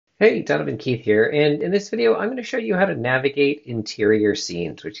Hey, Donovan Keith here, and in this video I'm going to show you how to navigate interior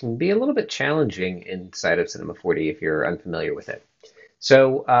scenes, which can be a little bit challenging inside of Cinema 4D if you're unfamiliar with it.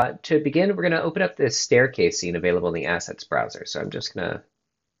 So to begin, we're going to open up this staircase scene available in the Assets browser. So I'm just going to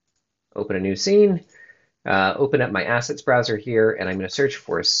open a new scene, open up my Assets browser here, and I'm going to search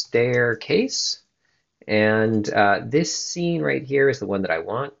for staircase. And this scene right here is the one that I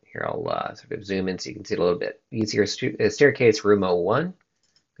want. Here, I'll sort of zoom in so you can see it a little bit easier. Staircase room 01.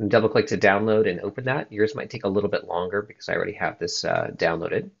 Double click to download and open that. Yours might take a little bit longer because I already have this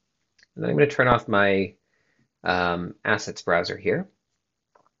downloaded. And then I'm going to turn off my assets browser here.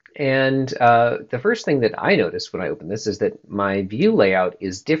 And the first thing that I noticed when I opened this is that my view layout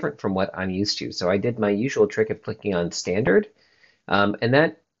is different from what I'm used to. So I did my usual trick of clicking on standard, and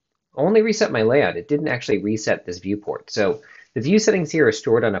that only reset my layout. It didn't actually reset this viewport. So the view settings here are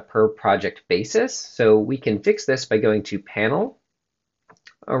stored on a per project basis. So we can fix this by going to Panel,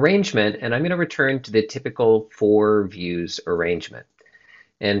 Arrangement, and I'm going to return to the typical 4 views arrangement.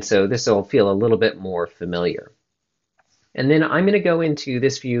 And so this will feel a little bit more familiar. And then I'm going to go into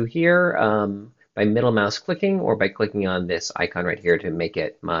this view here by middle mouse clicking or by clicking on this icon right here to make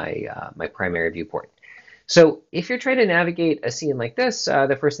it my, my primary viewport. So if you're trying to navigate a scene like this,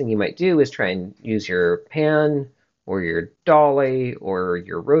 the first thing you might do is try and use your pan or your dolly or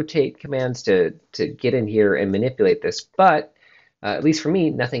your rotate commands to get in here and manipulate this. But at least for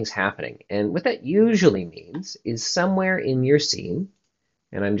me, nothing's happening. And what that usually means is somewhere in your scene,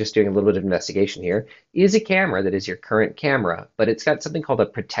 and I'm just doing a little bit of investigation here, is a camera that is your current camera, but it's got something called a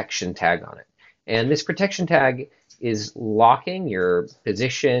protection tag on it. And this protection tag is locking your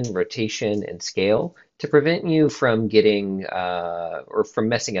position, rotation, and scale to prevent you from getting or from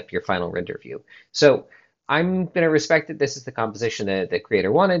messing up your final render view. So I'm going to respect that this is the composition that the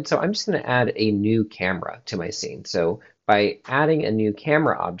creator wanted, so I'm just going to add a new camera to my scene. So by adding a new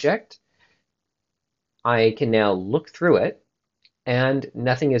camera object, I can now look through it and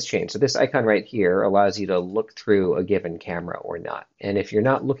nothing has changed. So this icon right here allows you to look through a given camera or not. And if you're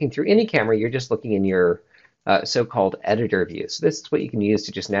not looking through any camera, you're just looking in your so-called editor view. So this is what you can use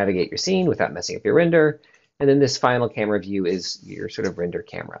to just navigate your scene without messing up your render. And then this final camera view is your sort of render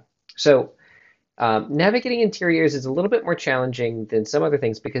camera. So navigating interiors is a little bit more challenging than some other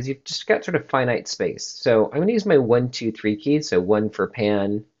things because you've just got sort of finite space. So I'm going to use my 1, 2, 3 keys. So 1 for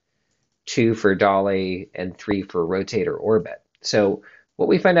pan, 2 for dolly, and 3 for rotate or orbit. So what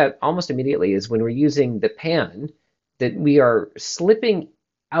we find out almost immediately is when we're using the pan that we are slipping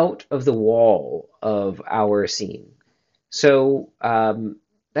out of the wall of our scene. So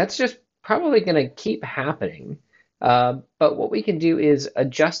that's just probably going to keep happening. But what we can do is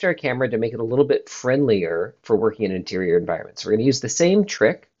adjust our camera to make it a little bit friendlier for working in interior environments. We're going to use the same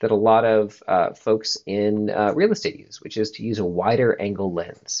trick that a lot of folks in real estate use, which is to use a wider angle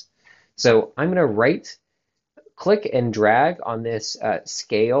lens. So I'm going to right click and drag on this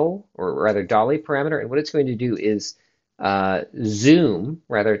scale, or rather dolly parameter, and what it's going to do is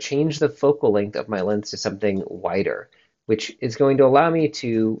change the focal length of my lens to something wider, which is going to allow me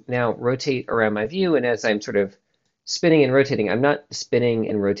to now rotate around my view, and as I'm sort of spinning and rotating, I'm not spinning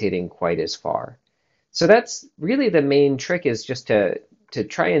and rotating quite as far. So that's really the main trick, is just to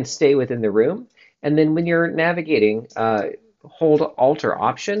try and stay within the room. And then when you're navigating, hold Alt or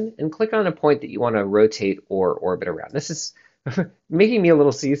Option and click on a point that you want to rotate or orbit around. This is making me a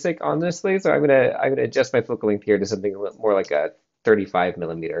little seasick, honestly, so I'm gonna adjust my focal length here to something a little more like a 35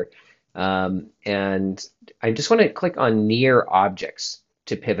 millimeter. And I just want to click on near objects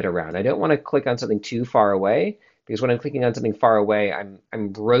to pivot around. I don't want to click on something too far away, because when I'm clicking on something far away, I'm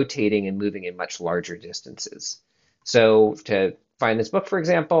rotating and moving in much larger distances. So to find this book, for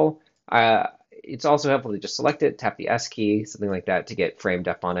example, it's also helpful to just select it, tap the S key, something like that, to get framed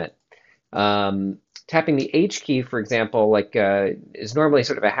up on it. Tapping the H key, for example, is normally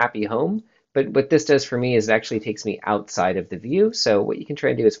sort of a happy home, but what this does for me is it actually takes me outside of the view. So what you can try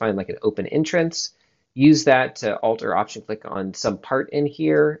and do is find like an open entrance, use that to Alt or Option click on some part in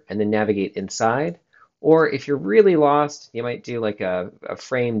here, and then navigate inside. Or if you're really lost, you might do like a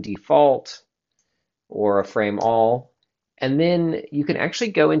frame default or a frame all. And then you can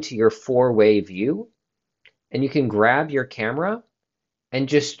actually go into your 4-way view and you can grab your camera and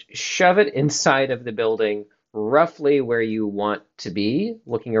just shove it inside of the building roughly where you want to be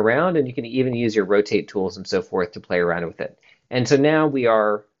looking around. And you can even use your rotate tools and so forth to play around with it. And so now we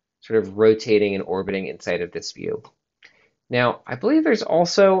are sort of rotating and orbiting inside of this view. Now, I believe there's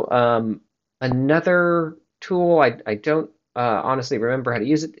also another tool. I don't honestly remember how to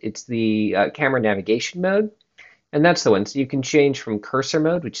use it. It's the camera navigation mode. And that's the one. So you can change from cursor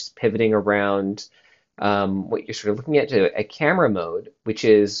mode, which is pivoting around what you're sort of looking at, to a camera mode, which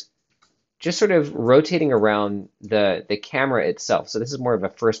is just sort of rotating around the camera itself. So this is more of a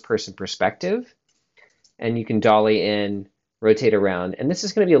first-person perspective, and you can dolly in, rotate around, and this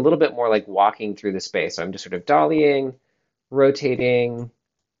is going to be a little bit more like walking through the space. So I'm just sort of dollying, rotating,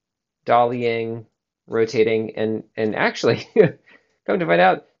 dollying, rotating, and actually, come to find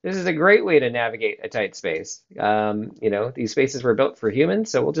out, this is a great way to navigate a tight space. These spaces were built for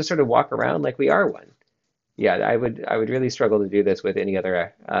humans, so we'll just sort of walk around like we are one. Yeah, I would really struggle to do this with any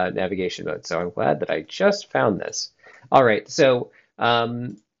other navigation mode. So I'm glad that I just found this. All right, so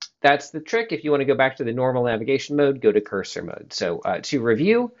that's the trick. If you want to go back to the normal navigation mode, go to cursor mode. So to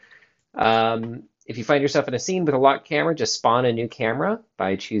review, if you find yourself in a scene with a locked camera, just spawn a new camera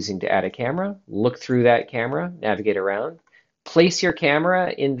by choosing to add a camera. Look through that camera, navigate around. Place your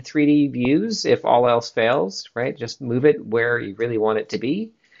camera in the 3D views if all else fails, right? Just move it where you really want it to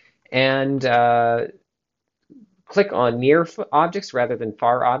be. And click on near objects rather than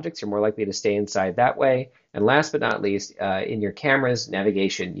far objects. You're more likely to stay inside that way. And last but not least, in your camera's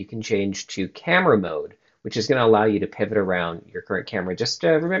navigation, you can change to camera mode, which is going to allow you to pivot around your current camera. Just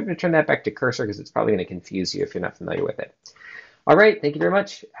remember to turn that back to cursor because it's probably going to confuse you if you're not familiar with it. All right, thank you very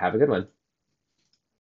much. Have a good one.